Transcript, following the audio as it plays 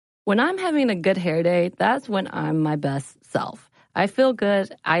When I'm having a good hair day, that's when I'm my best self. I feel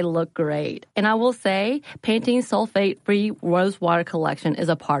good, I look great. And I will say, Pantene sulfate-free Rose Water Collection is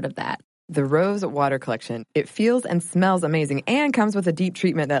a part of that. The Rose Water Collection. It feels and smells amazing and comes with a deep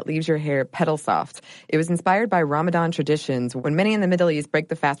treatment that leaves your hair petal soft. It was inspired by Ramadan traditions when many in the Middle East break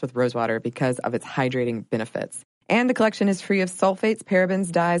the fast with rose water because of its hydrating benefits. And the collection is free of sulfates,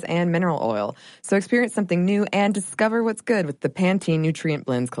 parabens, dyes, and mineral oil. So experience something new and discover what's good with the Pantene Nutrient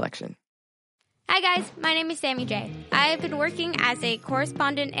Blends collection. Hi guys, my name is Sammy J. I've been working as a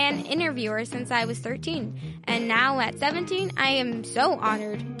correspondent and interviewer since I was 13. And now at 17, I am so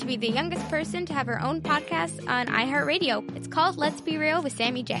honored to be the youngest person to have her own podcast on iHeartRadio. It's called Let's Be Real with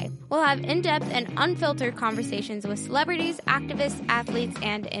Sammy J. We'll have in-depth and unfiltered conversations with celebrities, activists, athletes,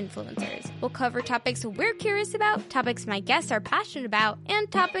 and influencers. We'll cover topics we're curious about, topics my guests are passionate about, and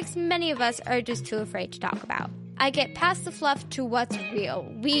topics many of us are just too afraid to talk about. I get past the fluff to what's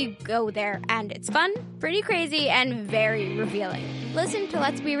real. We go there, and it's fun, pretty crazy, and very revealing. Listen to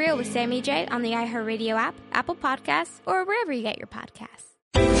Let's Be Real with Sammy J on the iHeartRadio app, Apple Podcasts, or wherever you get your podcasts.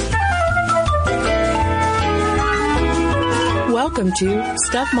 Welcome to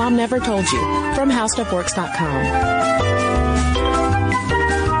Stuff Mom Never Told You from HowStuffWorks.com.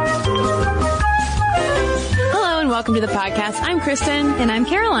 Welcome to the podcast. I'm Kristen. And I'm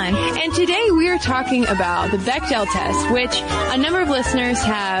Caroline. And today we are talking about the Bechdel Test, which a number of listeners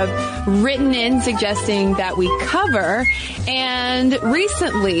have written in suggesting that we cover. And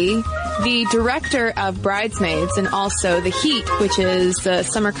recently, the director of Bridesmaids and also The Heat, which is the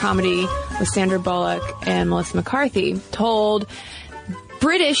summer comedy with Sandra Bullock and Melissa McCarthy, told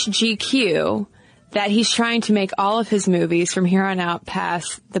British GQ that he's trying to make all of his movies from here on out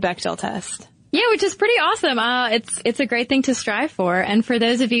pass the Bechdel Test. Yeah, which is pretty awesome. It's a great thing to strive for. And for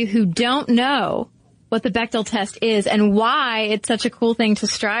those of you who don't know what the Bechdel test is and why it's such a cool thing to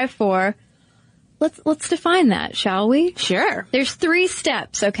strive for, let's define that, shall we? Sure. There's 3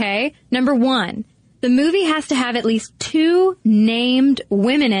 steps, okay? Number 1, the movie has to have at least 2 named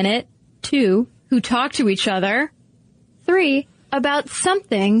women in it, 2 who talk to each other, 3 about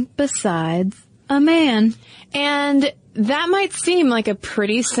something besides a man. And that might seem like a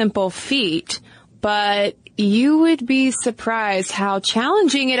pretty simple feat, but you would be surprised how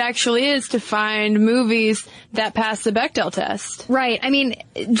challenging it actually is to find movies that pass the Bechdel test. Right. I mean,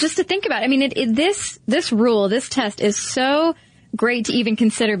 just to think about it, I mean, this rule, this test is so great to even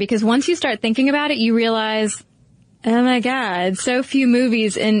consider because once you start thinking about it, you realize, oh my God, so few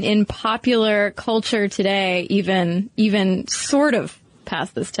movies in popular culture today even sort of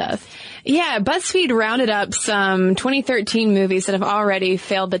pass this test. Yeah, BuzzFeed rounded up some 2013 movies that have already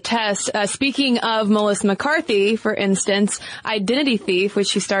failed the test. Speaking of Melissa McCarthy, for instance, Identity Thief, which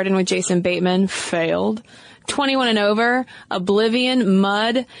she starred in with Jason Bateman, failed. 21 and Over, Oblivion,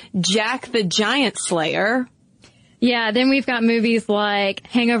 Mud, Jack the Giant Slayer. Yeah, then we've got movies like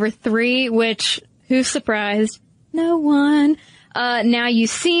Hangover 3, which, who's surprised? No one. Now You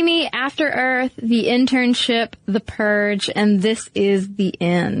See Me, After Earth, The Internship, The Purge, and This Is the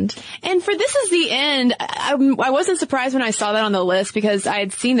End. And for This Is the End, I wasn't surprised when I saw that on the list because I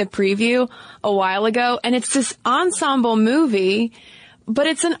had seen the preview a while ago, and it's this ensemble movie, but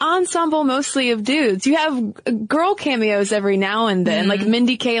it's an ensemble mostly of dudes. You have girl cameos every now and then, like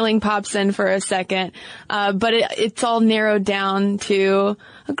Mindy Kaling pops in for a second, but it's all narrowed down to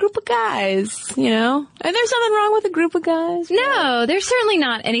a group of guys, you know? And there's nothing wrong with a group of guys. No, there's certainly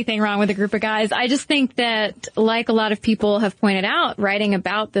not anything wrong with a group of guys. I just think that, like a lot of people have pointed out, writing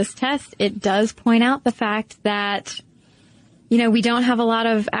about this test, it does point out the fact that, you know, we don't have a lot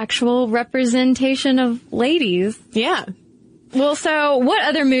of actual representation of ladies. Yeah. Well, so what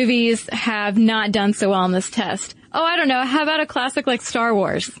other movies have not done so well on this test? Oh, I don't know. How about a classic like Star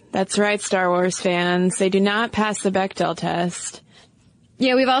Wars? That's right, Star Wars fans. They do not pass the Bechdel test.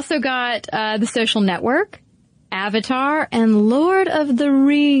 Yeah, we've also got The Social Network, Avatar, and Lord of the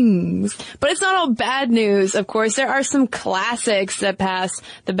Rings. But it's not all bad news, of course. There are some classics that pass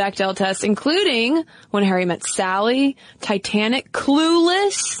the Bechdel test, including When Harry Met Sally, Titanic,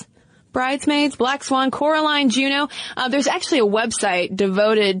 Clueless, Bridesmaids, Black Swan, Coraline, Juno. There's actually a website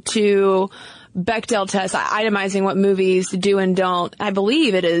devoted to Bechdel test, itemizing what movies do and don't. I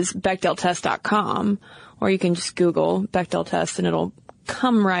believe it is BechdelTest.com, or you can just Google Bechdel test and it'll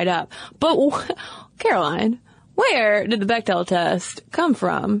come right up. But Caroline, where did the Bechdel test come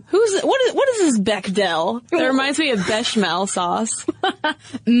from? What is this Bechdel? That reminds me of bechamel sauce.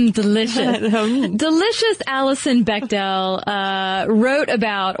 Delicious. Delicious Alison Bechdel wrote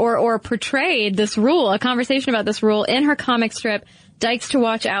about or portrayed this rule, a conversation about this rule in her comic strip Dykes to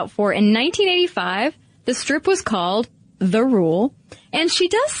Watch Out For. In 1985, the strip was called the rule. And she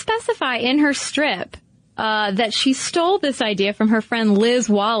does specify in her strip that she stole this idea from her friend Liz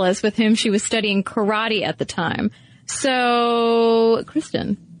Wallace, with whom she was studying karate at the time. So,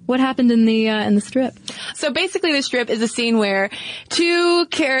 Kristen, what happened in the strip? So basically the strip is a scene where two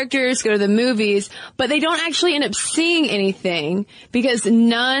characters go to the movies, but they don't actually end up seeing anything because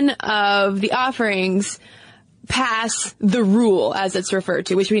none of the offerings pass the rule, as it's referred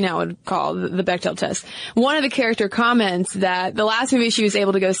to, which we now would call the Bechdel test. One of the character comments that the last movie she was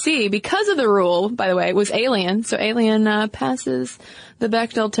able to go see because of the rule, by the way, was Alien. So Alien passes the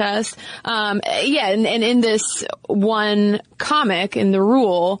Bechdel test. And in this one comic, in the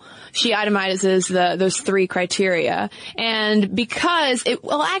rule, she itemizes those three criteria. And because it's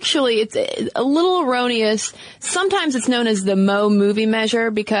a little erroneous. Sometimes it's known as the Mo movie measure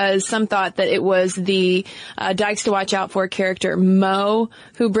because some thought that it was the Dykes to Watch Out For character Mo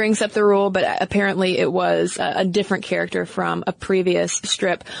who brings up the rule, but apparently it was a different character from a previous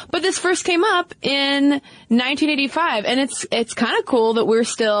strip. But this first came up in 1985, and it's kind of cool that we're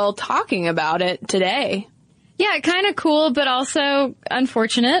still talking about it today. Yeah, kind of cool, but also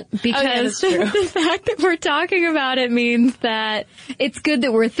unfortunate because the fact that we're talking about it means that it's good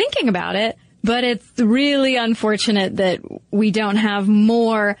that we're thinking about it, but it's really unfortunate that we don't have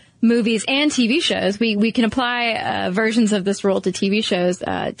more movies and TV shows. We can apply versions of this rule to TV shows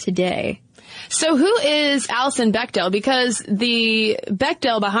today. So who is Alison Bechdel? Because the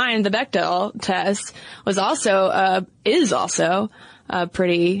Bechdel behind the Bechdel test is also a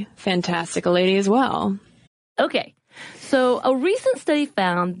pretty fantastic lady as well. Okay, so a recent study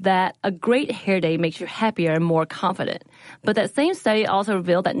found that a great hair day makes you happier and more confident. But that same study also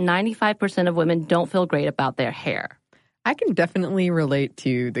revealed that 95% of women don't feel great about their hair. I can definitely relate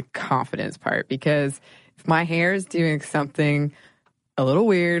to the confidence part because if my hair is doing something a little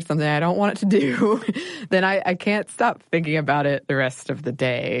weird, something I don't want it to do, then I can't stop thinking about it the rest of the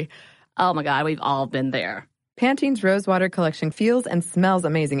day. Oh my God, we've all been there. Pantene's Rosewater collection feels and smells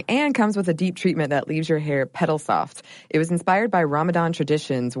amazing and comes with a deep treatment that leaves your hair petal soft. It was inspired by Ramadan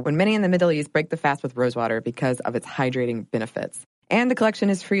traditions when many in the Middle East break the fast with rosewater because of its hydrating benefits. And the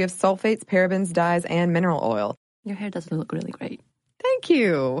collection is free of sulfates, parabens, dyes, and mineral oil. Your hair does look really great. Thank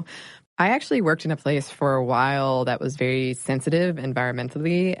you. I actually worked in a place for a while that was very sensitive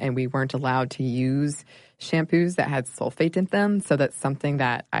environmentally, and we weren't allowed to use shampoos that had sulfate in them, so that's something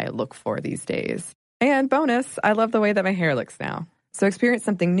that I look for these days. And bonus, I love the way that my hair looks now. So experience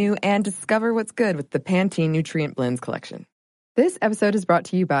something new and discover what's good with the Pantene Nutrient Blends collection. This episode is brought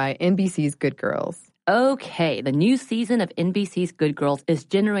to you by NBC's Good Girls. Okay, the new season of NBC's Good Girls is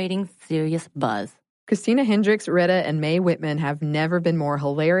generating serious buzz. Christina Hendricks, Retta, and Mae Whitman have never been more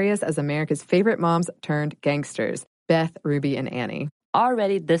hilarious as America's favorite moms turned gangsters, Beth, Ruby, and Annie.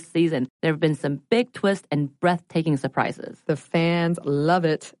 Already this season, there have been some big twists and breathtaking surprises. The fans love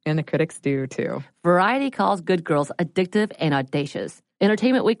it, and the critics do, too. Variety calls Good Girls addictive and audacious.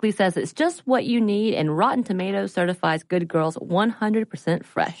 Entertainment Weekly says it's just what you need, and Rotten Tomatoes certifies Good Girls 100%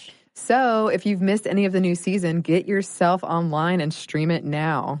 fresh. So, if you've missed any of the new season, get yourself online and stream it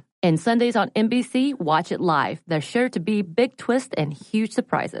now. And Sundays on NBC, watch it live. There's sure to be big twists and huge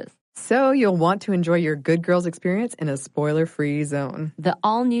surprises. So you'll want to enjoy your Good Girls experience in a spoiler-free zone. The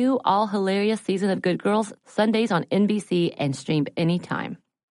all-new, all-hilarious season of Good Girls, Sundays on NBC and streamed anytime.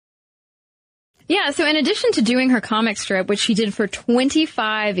 Yeah, so in addition to doing her comic strip, which she did for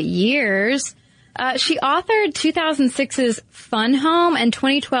 25 years, she authored 2006's Fun Home and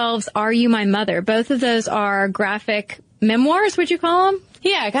 2012's Are You My Mother? Both of those are graphic memoirs, would you call them?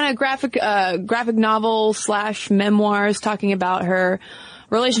 Yeah, kind of graphic novel / memoirs talking about her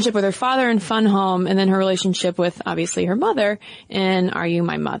relationship with her father in Fun Home, and then her relationship with, obviously, her mother in Are You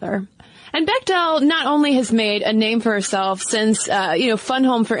My Mother? And Bechdel not only has made a name for herself since, Fun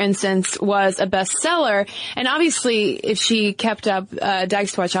Home, for instance, was a bestseller, and obviously if she kept up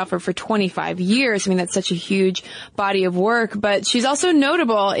Dykes to Watch Out For 25 years, I mean, that's such a huge body of work, but she's also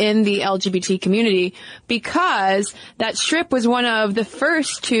notable in the LGBT community because that strip was one of the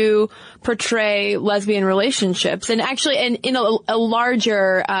first to portray lesbian relationships, and actually in a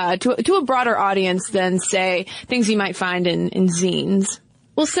larger, to a broader audience than, say, things you might find in zines.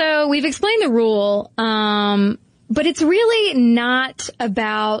 Well, so we've explained the rule, but it's really not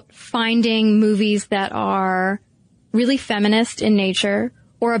about finding movies that are really feminist in nature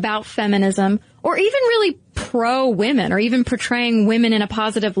or about feminism or even really pro-women or even portraying women in a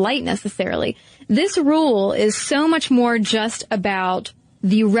positive light necessarily. This rule is so much more just about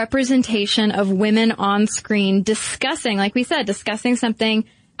the representation of women on screen discussing, like we said, discussing something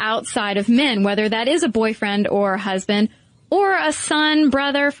outside of men, whether that is a boyfriend or a husband or a son,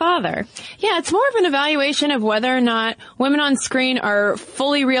 brother, father. Yeah, it's more of an evaluation of whether or not women on screen are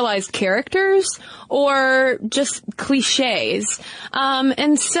fully realized characters or just cliches.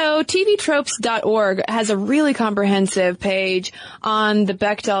 And so tvtropes.org has a really comprehensive page on the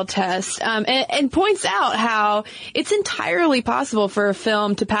Bechdel test, and points out how it's entirely possible for a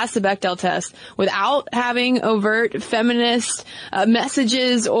film to pass the Bechdel test without having overt feminist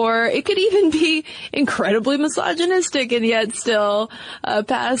messages, or it could even be incredibly misogynistic and yet still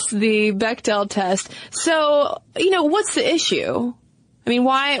pass the Bechdel test. So, what's the issue? I mean,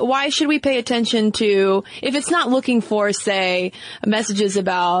 why should we pay attention to, if it's not looking for, say, messages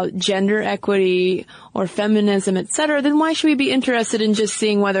about gender equity or feminism, etc., then why should we be interested in just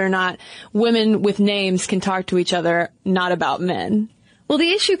seeing whether or not women with names can talk to each other, not about men? Well,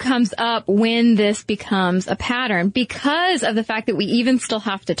 the issue comes up when this becomes a pattern because of the fact that we even still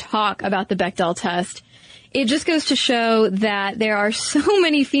have to talk about the Bechdel test. It just goes to show that there are so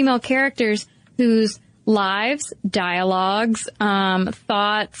many female characters whose lives, dialogues,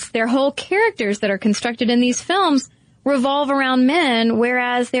 thoughts, their whole characters that are constructed in these films revolve around men,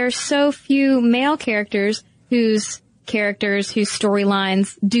 whereas there are so few male characters whose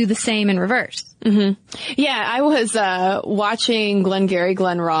storylines do the same in reverse. Mm-hmm. Yeah, I was watching Glengarry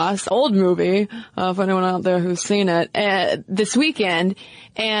Glen Ross, old movie, for anyone out there who's seen it, this weekend,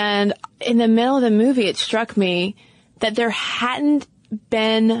 and in the middle of the movie it struck me that there hadn't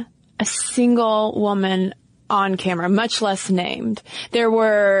been a single woman on camera, much less named. There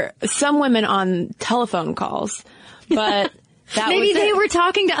were some women on telephone calls, but maybe they were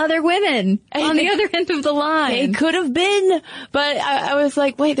talking to other women on the other end of the line. They could have been, but I was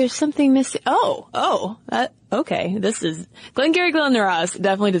like, wait, there's something missing. Okay, this is Glengarry Glen Ross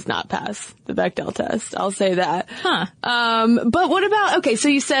definitely does not pass the Bechdel test. I'll say that. Huh. But what about, okay, so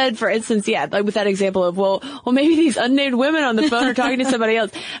you said, for instance, yeah, like with that example of, well, maybe these unnamed women on the phone are talking to somebody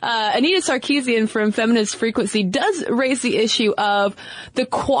else. Anita Sarkeesian from Feminist Frequency does raise the issue of the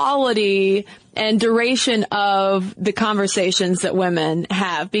quality and duration of the conversations that women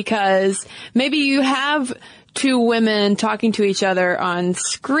have, because maybe you have two women talking to each other on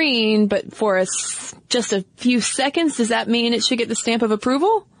screen, but for just a few seconds, does that mean it should get the stamp of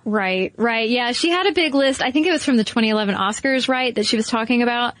approval? Right. Yeah, she had a big list. I think it was from the 2011 Oscars, right, that she was talking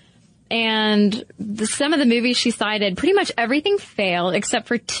about. And some of the movies she cited, pretty much everything failed except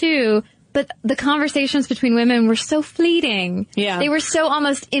for two. But the conversations between women were so fleeting. Yeah. They were so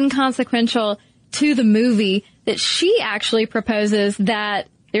almost inconsequential to the movie that she actually proposes that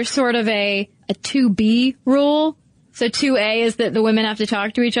there's sort of a 2B rule. So 2A is that the women have to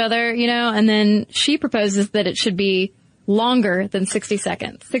talk to each other, and then she proposes that it should be longer than 60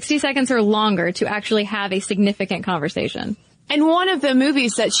 seconds. 60 seconds or longer to actually have a significant conversation. And one of the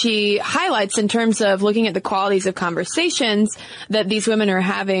movies that she highlights in terms of looking at the qualities of conversations that these women are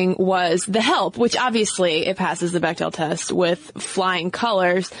having was The Help, which obviously it passes the Bechdel test with flying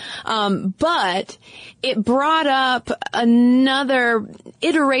colors. But it brought up another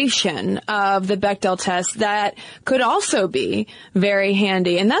iteration of the Bechdel test that could also be very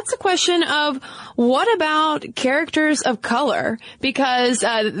handy. And that's a question of what about characters of color? Because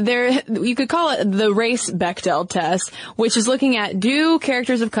you could call it the race Bechdel test, which is looking at, do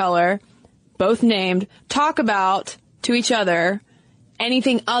characters of color, both named, talk about to each other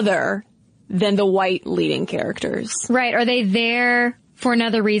anything other than the white leading characters? Right. Are they there for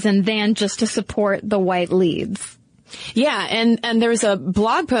another reason than just to support the white leads? Yeah, and there was a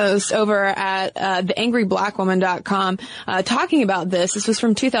blog post over at theangryblackwoman.com talking about this. This was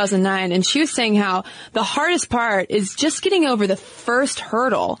from 2009, and she was saying how the hardest part is just getting over the first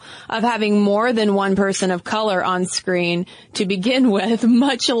hurdle of having more than one person of color on screen to begin with,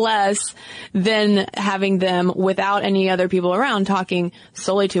 much less than having them without any other people around talking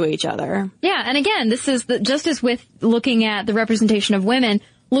solely to each other. Yeah, and again, this is just as with looking at the representation of women,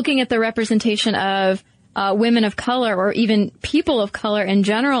 looking at the representation of women of color or even people of color in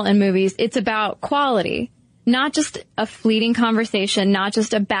general in movies, it's about quality. Not just a fleeting conversation, not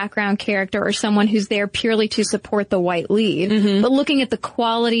just a background character or someone who's there purely to support the white lead, but looking at the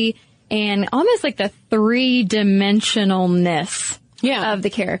quality and almost like the three-dimensionalness of the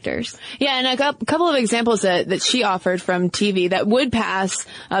characters. Yeah, and a couple of examples that she offered from TV that would pass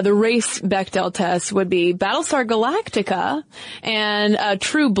the race Bechdel test would be Battlestar Galactica and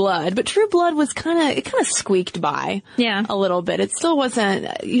True Blood. But True Blood was kind of squeaked by a little bit. It still wasn't,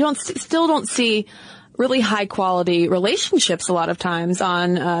 still don't see really high quality relationships a lot of times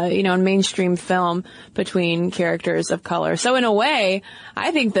on, in mainstream film between characters of color. So in a way,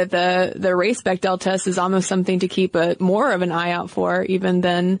 I think that the race Bechdel test is almost something to keep more of an eye out for, even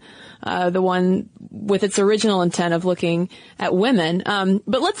than the one with its original intent of looking at women.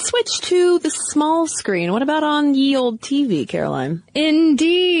 But let's switch to the small screen. What about on ye old TV, Caroline?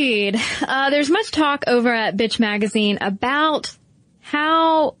 Indeed. There's much talk over at Bitch Magazine about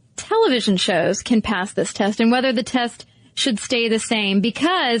how television shows can pass this test and whether the test should stay the same,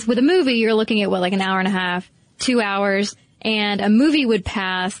 because with a movie you're looking at like an hour and a half, 2 hours, and a movie would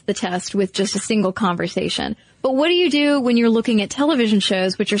pass the test with just a single conversation. But what do you do when you're looking at television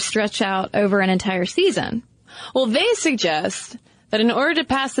shows which are stretched out over an entire season? Well, they suggest that in order to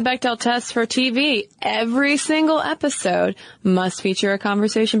pass the Bechdel test for TV, every single episode must feature a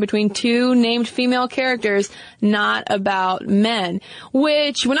conversation between two named female characters, not about men.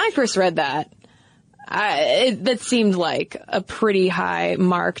 Which, when I first read that, that seemed like a pretty high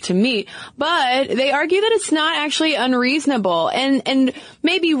mark to meet. But they argue that it's not actually unreasonable. And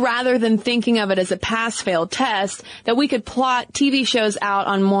maybe rather than thinking of it as a pass-fail test, that we could plot TV shows out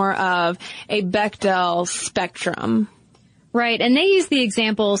on more of a Bechdel spectrum. Right, and they use the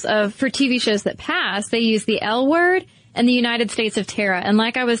examples of, for TV shows that pass, they use the L word and the United States of Terra. And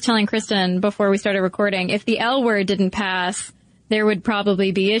like I was telling Kristen before we started recording, if the L word didn't pass, there would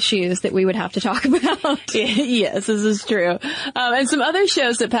probably be issues that we would have to talk about. Yes, this is true. And some other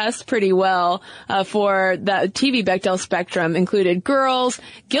shows that passed pretty well for the TV Bechdel spectrum included Girls,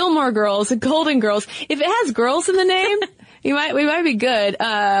 Gilmore Girls, Golden Girls. If it has girls in the name, we might be good.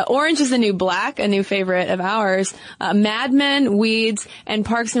 Orange is the New Black, a new favorite of ours. Mad Men, Weeds, and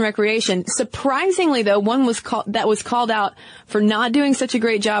Parks and Recreation. Surprisingly, though, one was called out for not doing such a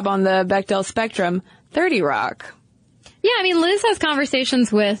great job on the Bechdel spectrum, 30 Rock. Yeah, I mean, Liz has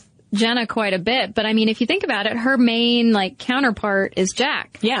conversations with Jenna quite a bit, but I mean, if you think about it, her main, counterpart is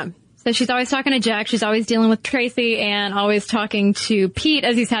Jack. Yeah. So she's always talking to Jack, she's always dealing with Tracy, and always talking to Pete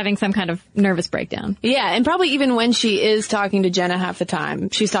as he's having some kind of nervous breakdown. Yeah, and probably even when she is talking to Jenna half the time,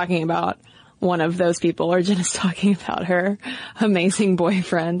 she's talking about one of those people, or Jenna's talking about her amazing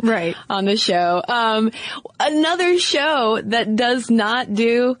boyfriend. Right. On the show. Another show that does not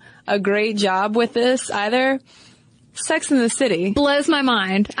do a great job with this either, Sex and the City. Blows my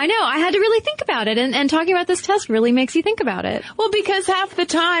mind. I know. I had to really think about it, and talking about this test really makes you think about it. Well, because half the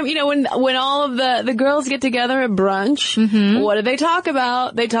time, when all of the girls get together at brunch, what do they talk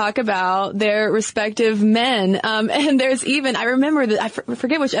about? They talk about their respective men. And there's even, I remember that, I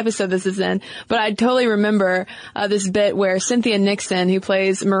forget which episode this is in, but I totally remember this bit where Cynthia Nixon, who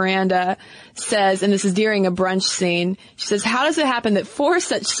plays Miranda, says, and this is during a brunch scene, she says, "How does it happen that 4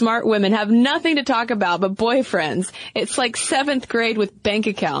 such smart women have nothing to talk about but boyfriends? It's like 7th grade with bank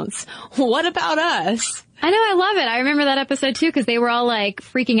accounts. What about us?" I know, I love it. I remember that episode too, because they were all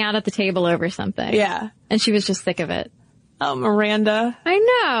freaking out at the table over something. Yeah. And she was just sick of it. Oh, Miranda. I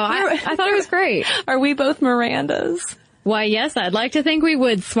know. I thought it was great. Are we both Mirandas? Why, yes, I'd like to think we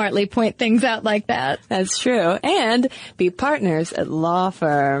would smartly point things out like that. That's true. And be partners at law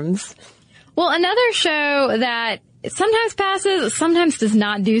firms. Well, another show that sometimes passes, sometimes does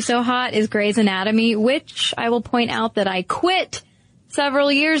not do so hot is Grey's Anatomy, which I will point out that I quit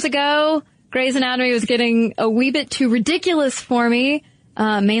several years ago. Grey's Anatomy was getting a wee bit too ridiculous for me.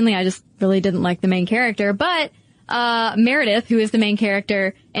 Mainly, I just really didn't like the main character. But Meredith, who is the main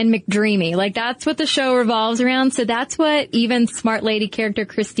character, and McDreamy, that's what the show revolves around. So that's what even smart lady character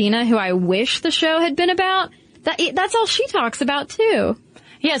Christina, who I wish the show had been about, that's all she talks about, too.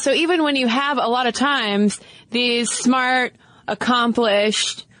 Yeah, so even when you have a lot of times these smart,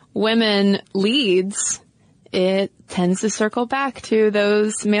 accomplished women leads, it tends to circle back to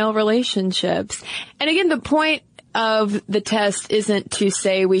those male relationships. And again, the point of the test isn't to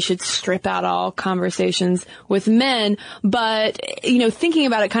say we should strip out all conversations with men, but, thinking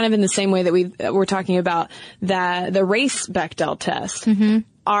about it kind of in the same way that we're talking about the race Bechdel test. Mm-hmm.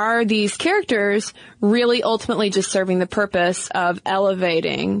 Are these characters really ultimately just serving the purpose of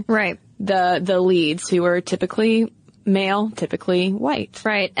elevating right the leads, who are typically male, typically white?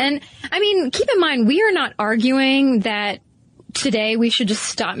 Right. And I mean, keep in mind, we are not arguing that today we should just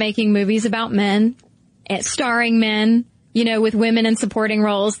stop making movies about men, starring men, with women in supporting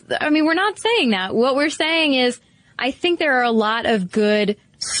roles. I mean, we're not saying that. What we're saying is, I think there are a lot of good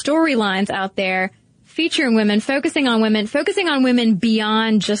storylines out there featuring women, focusing on women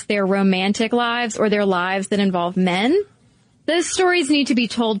beyond just their romantic lives or their lives that involve men. Those stories need to be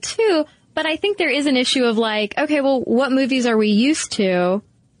told too, but I think there is an issue of okay, well, what movies are we used to?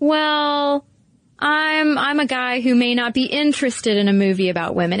 Well, I'm a guy who may not be interested in a movie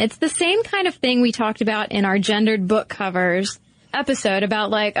about women. It's the same kind of thing we talked about in our gendered book covers episode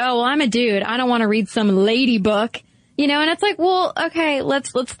about like, oh, well, I'm a dude. I don't want to read some lady book, you know, and it's like, well, okay,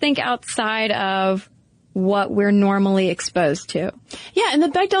 let's think outside of what we're normally exposed to. Yeah, and the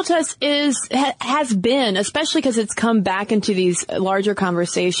Bechdel test has been, especially because it's come back into these larger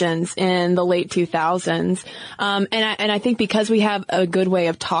conversations in the late 2000s. And I think because we have a good way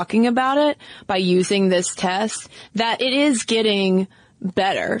of talking about it by using this test, that it is getting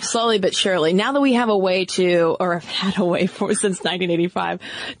better, slowly but surely. Now that we have a way to, or have had a way for since 1985,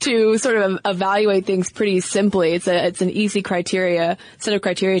 to sort of evaluate things pretty simply. It's an easy set of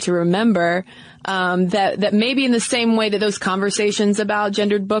criteria to remember. That maybe in the same way that those conversations about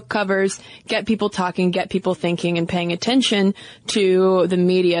gendered book covers get people talking, get people thinking and paying attention to the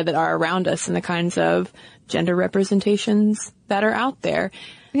media that are around us and the kinds of gender representations that are out there.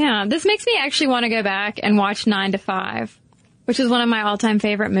 Yeah, this makes me actually want to go back and watch 9 to 5, which is one of my all-time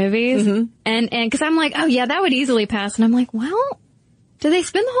favorite movies. Mm-hmm. And cause I'm like, oh yeah, that would easily pass. And I'm like, well, do they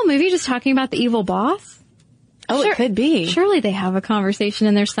spend the whole movie just talking about the evil boss? Oh, it could be. Surely they have a conversation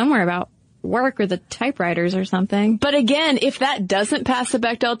in there somewhere about work or the typewriters or something. But again, if that doesn't pass the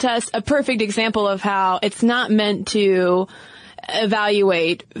Bechdel test, a perfect example of how it's not meant to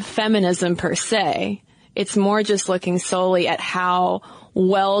evaluate feminism per se. It's more just looking solely at how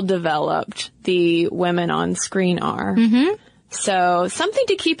well developed the women on screen are. Mm-hmm. So something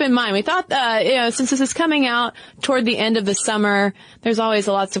to keep in mind. We thought, since this is coming out toward the end of the summer, there's always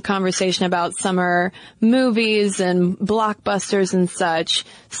lots of conversation about summer movies and blockbusters and such.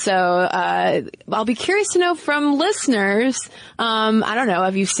 So, I'll be curious to know from listeners, I don't know,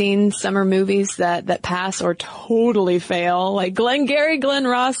 have you seen summer movies that pass or totally fail? Like Glengarry Glen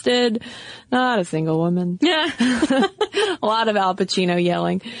Ross did. Not a single woman. Yeah. A lot of Al Pacino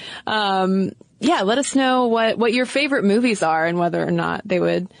yelling. Yeah, let us know what your favorite movies are and whether or not they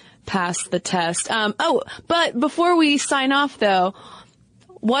would pass the test. But before we sign off though,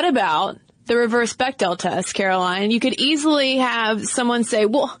 what about the reverse Bechdel test, Caroline? You could easily have someone say,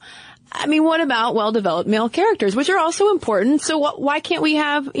 well, I mean, what about well-developed male characters, which are also important? So why can't we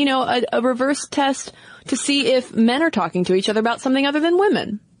have, a reverse test to see if men are talking to each other about something other than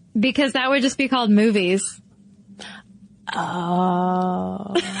women? Because that would just be called movies.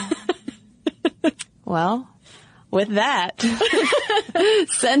 Oh. Well, with that,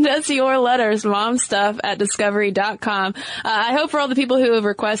 send us your letters, momstuff@discovery.com. I hope for all the people who have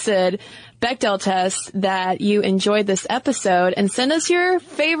requested Bechdel tests that you enjoyed this episode, and send us your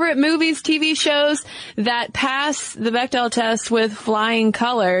favorite movies, TV shows that pass the Bechdel test with flying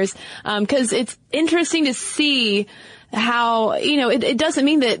colors, because it's interesting to see how, it doesn't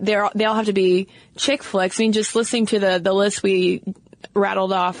mean that they all have to be chick flicks. I mean, just listening to the list we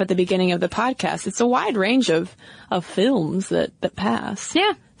rattled off at the beginning of the podcast, it's a wide range of films that pass.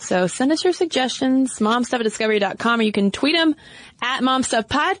 Yeah. So send us your suggestions, momstuff@discovery.com, or you can tweet them at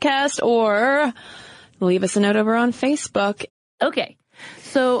momstuffpodcast, or leave us a note over on Facebook. Okay.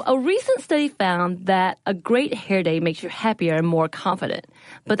 So a recent study found that a great hair day makes you happier and more confident.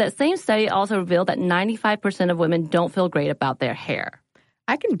 But that same study also revealed that 95% of women don't feel great about their hair.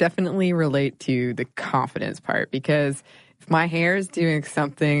 I can definitely relate to the confidence part, because if my hair is doing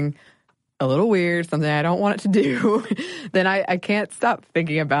something a little weird, something I don't want it to do, then I can't stop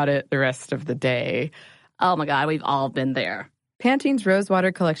thinking about it the rest of the day. Oh my God, we've all been there. Pantene's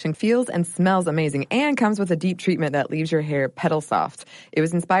Rosewater collection feels and smells amazing and comes with a deep treatment that leaves your hair petal soft. It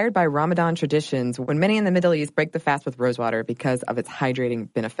was inspired by Ramadan traditions when many in the Middle East break the fast with rosewater because of its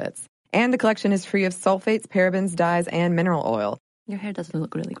hydrating benefits. And the collection is free of sulfates, parabens, dyes, and mineral oil. Your hair does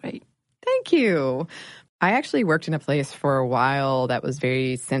look really great. Thank you. I actually worked in a place for a while that was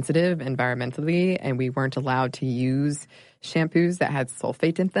very sensitive environmentally, and we weren't allowed to use shampoos that had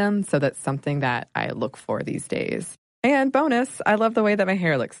sulfate in them, so that's something that I look for these days. And bonus, I love the way that my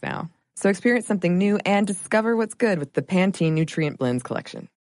hair looks now. So experience something new and discover what's good with the Pantene Nutrient Blends collection.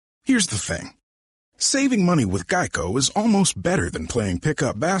 Here's the thing. Saving money with Geico is almost better than playing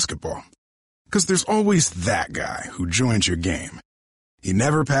pickup basketball. 'Cause there's always that guy who joins your game. He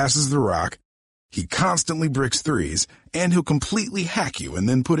never passes the rock, he constantly bricks threes, and he'll completely hack you and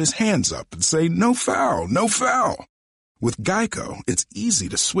then put his hands up and say, "No foul, no foul." With Geico, it's easy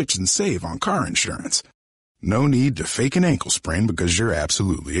to switch and save on car insurance. No need to fake an ankle sprain because you're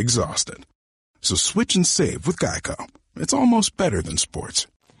absolutely exhausted. So switch and save with Geico. It's almost better than sports.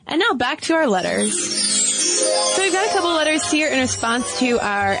 And now back to our letters. So we've got a couple letters here in response to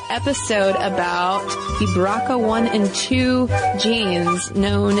our episode about the BRCA1 and 2 genes,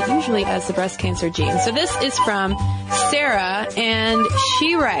 known usually as the breast cancer gene. So this is from Sarah, and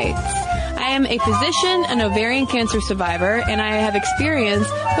she writes, I am a physician, an ovarian cancer survivor, and I have experience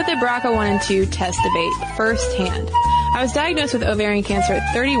with the BRCA1 and 2 test debate firsthand. I was diagnosed with ovarian cancer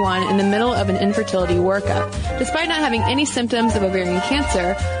at 31 in the middle of an infertility workup. Despite not having any symptoms of ovarian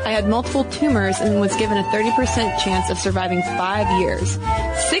cancer, I had multiple tumors and was given a 30% chance of surviving 5 years.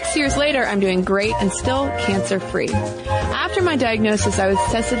 6 years later, I'm doing great and still cancer-free. After my diagnosis, I was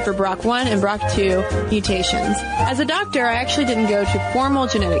tested for BRCA1 and BRCA2 mutations. As a doctor, I actually didn't go to formal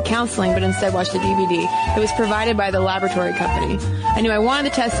genetic counseling, but instead watched a DVD that was provided by the laboratory company. I knew I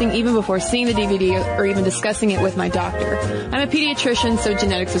wanted the testing even before seeing the DVD or even discussing it with my doctor. I'm a pediatrician, so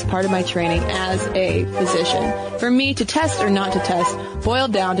genetics was part of my training as a physician. For me, to test or not to test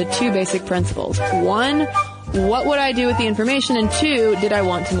boiled down to 2 basic principles. 1, what would I do with the information? And 2, did I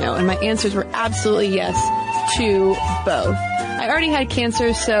want to know? And my answers were absolutely yes to both. I already had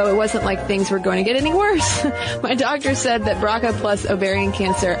cancer, so it wasn't like things were going to get any worse. My doctor said that BRCA plus ovarian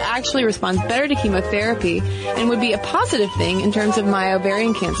cancer actually responds better to chemotherapy and would be a positive thing in terms of my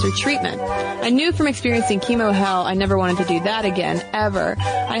ovarian cancer treatment. I knew from experiencing chemo hell I never wanted to do that again, ever.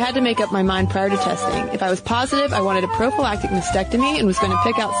 I had to make up my mind prior to testing. If I was positive, I wanted a prophylactic mastectomy and was going to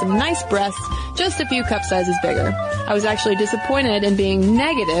pick out some nice breasts just a few cup sizes bigger. I was actually disappointed in being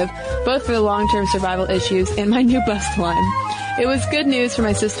negative, both for the long-term survival issues and my new bust line. It was good news for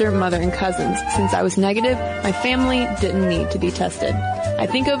my sister, mother, and cousins. Since I was negative, my family didn't need to be tested. I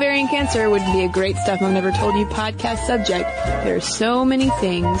think ovarian cancer would be a great Stuff Mom Never Told You podcast subject. There are so many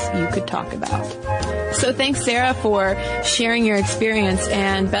things you could talk about. So thanks, Sarah, for sharing your experience,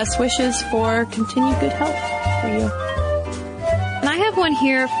 and best wishes for continued good health for you. And I have one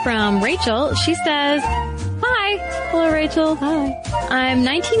here from Rachel. She says, "Hi." Hello, Rachel. Hi. I'm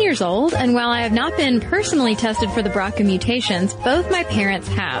 19 years old, and while I have not been personally tested for the BRCA mutations, both my parents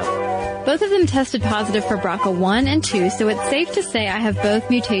have. Both of them tested positive for BRCA1 and 2, so it's safe to say I have both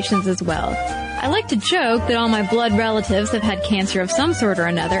mutations as well. I like to joke that all my blood relatives have had cancer of some sort or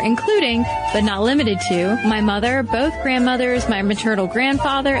another, including, but not limited to, my mother, both grandmothers, my maternal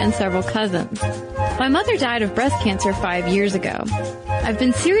grandfather, and several cousins. My mother died of breast cancer 5 years ago. I've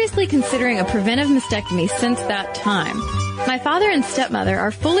been seriously considering a preventive mastectomy since that time. My father and stepmother are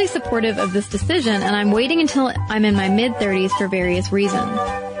fully supportive of this decision, and I'm waiting until I'm in my mid-30s for various reasons.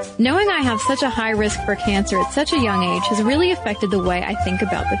 Knowing I have such a high risk for cancer at such a young age has really affected the way I think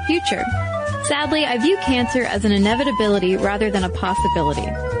about the future. Sadly, I view cancer as an inevitability rather than a possibility.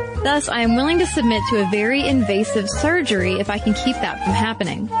 Thus, I am willing to submit to a very invasive surgery if I can keep that from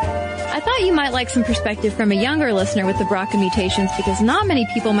happening. I thought you might like some perspective from a younger listener with the BRCA mutations because not many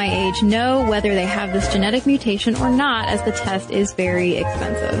people my age know whether they have this genetic mutation or not, as the test is very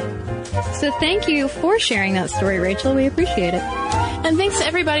expensive. So thank you for sharing that story, Rachel. We appreciate it. And thanks to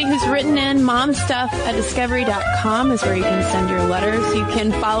everybody who's written in. momstuff@discovery.com is where you can send your letters. You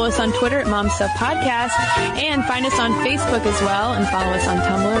can follow us on Twitter at momstuffpodcast and find us on Facebook as well, and follow us on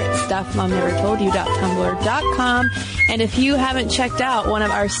Tumblr at stuffmomnevertoldyou.tumblr.com. And if you haven't checked out one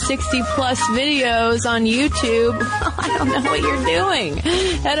of our 60-plus videos on YouTube, well, I don't know what you're doing.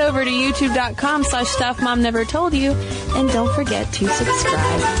 Head over to youtube.com/stuffmomnevertoldyou, and don't forget to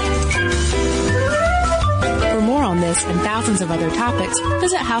subscribe. For more on this and thousands of other topics,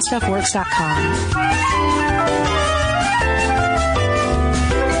 visit howstuffworks.com.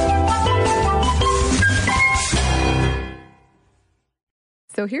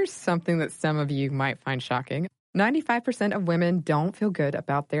 So here's something that some of you might find shocking. 95% of women don't feel good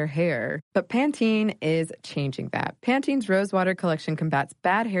about their hair, but Pantene is changing that. Pantene's Rosewater collection combats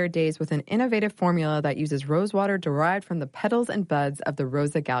bad hair days with an innovative formula that uses rosewater derived from the petals and buds of the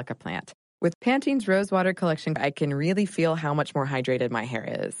Rosa gallica plant. With Pantene's Rosewater collection, I can really feel how much more hydrated my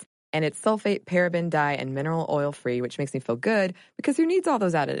hair is. And it's sulfate, paraben, dye, and mineral oil free, which makes me feel good because who needs all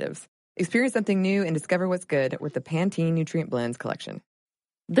those additives? Experience something new and discover what's good with the Pantene Nutrient Blends collection.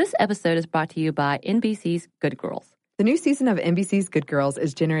 This episode is brought to you by NBC's Good Girls. The new season of NBC's Good Girls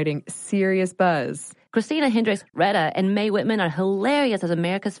is generating serious buzz. Christina Hendricks, Retta, and Mae Whitman are hilarious as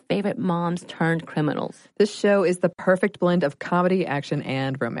America's favorite moms turned criminals. This show is the perfect blend of comedy, action,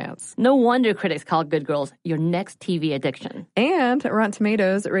 and romance. No wonder critics call Good Girls your next TV addiction. And Rotten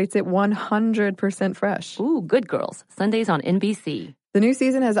Tomatoes rates it 100% fresh. Ooh, Good Girls, Sundays on NBC. The new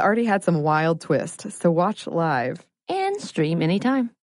season has already had some wild twists, so watch live. And stream anytime.